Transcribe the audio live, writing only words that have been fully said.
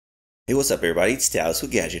Hey, what's up everybody, it's Dallas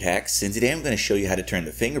with Gadget Hacks, and today I'm going to show you how to turn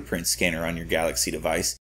the fingerprint scanner on your Galaxy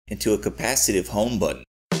device into a capacitive home button.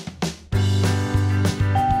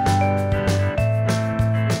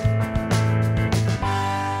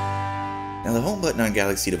 Now the home button on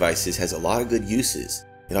Galaxy devices has a lot of good uses.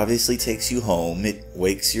 It obviously takes you home, it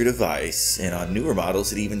wakes your device, and on newer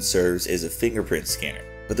models it even serves as a fingerprint scanner.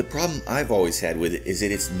 But the problem I've always had with it is that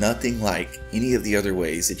it's nothing like any of the other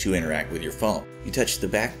ways that you interact with your phone. You touch the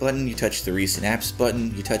back button, you touch the recent apps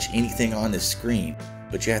button, you touch anything on the screen,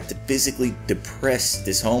 but you have to physically depress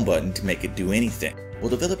this home button to make it do anything. Well,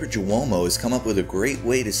 developer Juwomo has come up with a great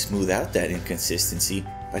way to smooth out that inconsistency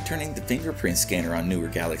by turning the fingerprint scanner on newer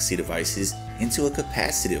Galaxy devices into a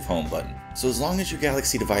capacitive home button. So as long as your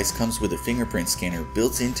Galaxy device comes with a fingerprint scanner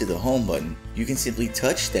built into the home button, you can simply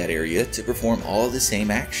touch that area to perform all of the same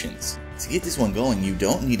actions. To get this one going, you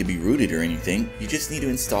don't need to be rooted or anything, you just need to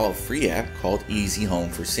install a free app called Easy Home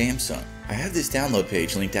for Samsung. I have this download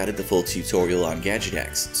page linked out at the full tutorial on Gadget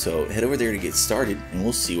Hacks, so head over there to get started and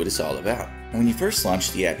we'll see what it's all about. And when you first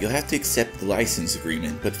launch the app, you'll have to accept the license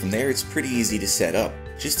agreement, but from there it's pretty easy to set up.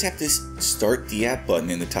 Just tap this Start the App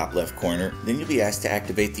button in the top left corner, then you'll be asked to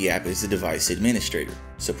activate the app as the device administrator.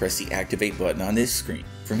 So press the Activate button on this screen.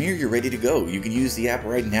 From here you're ready to go. You can use the app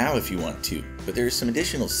right now if you want to, but there are some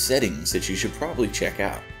additional settings that you should probably check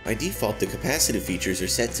out. By default, the capacitive features are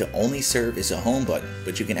set to only serve as a home button,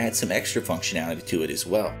 but you can add some extra functionality to it as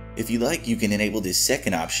well. If you like, you can enable this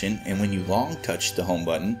second option, and when you long touch the home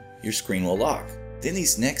button, your screen will lock. Then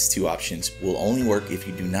these next two options will only work if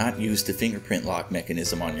you do not use the fingerprint lock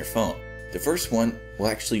mechanism on your phone. The first one will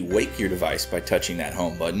actually wake your device by touching that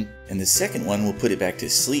home button, and the second one will put it back to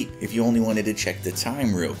sleep if you only wanted to check the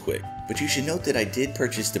time real quick. But you should note that I did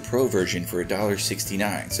purchase the Pro version for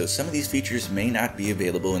 $1.69, so some of these features may not be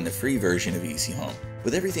available in the free version of Easy Home.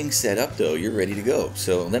 With everything set up though, you're ready to go,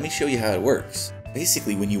 so let me show you how it works.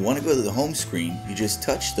 Basically, when you want to go to the home screen, you just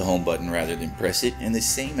touch the home button rather than press it, and the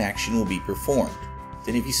same action will be performed.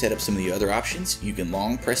 Then if you set up some of the other options, you can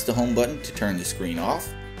long press the home button to turn the screen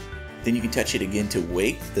off. Then you can touch it again to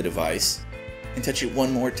wake the device, and touch it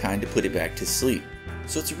one more time to put it back to sleep.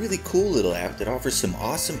 So it's a really cool little app that offers some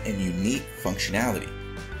awesome and unique functionality.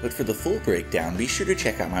 But for the full breakdown, be sure to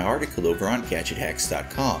check out my article over on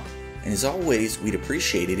GadgetHacks.com. And as always, we'd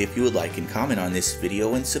appreciate it if you would like and comment on this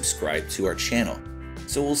video and subscribe to our channel.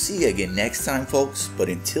 So we'll see you again next time folks, but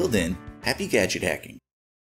until then, happy gadget hacking!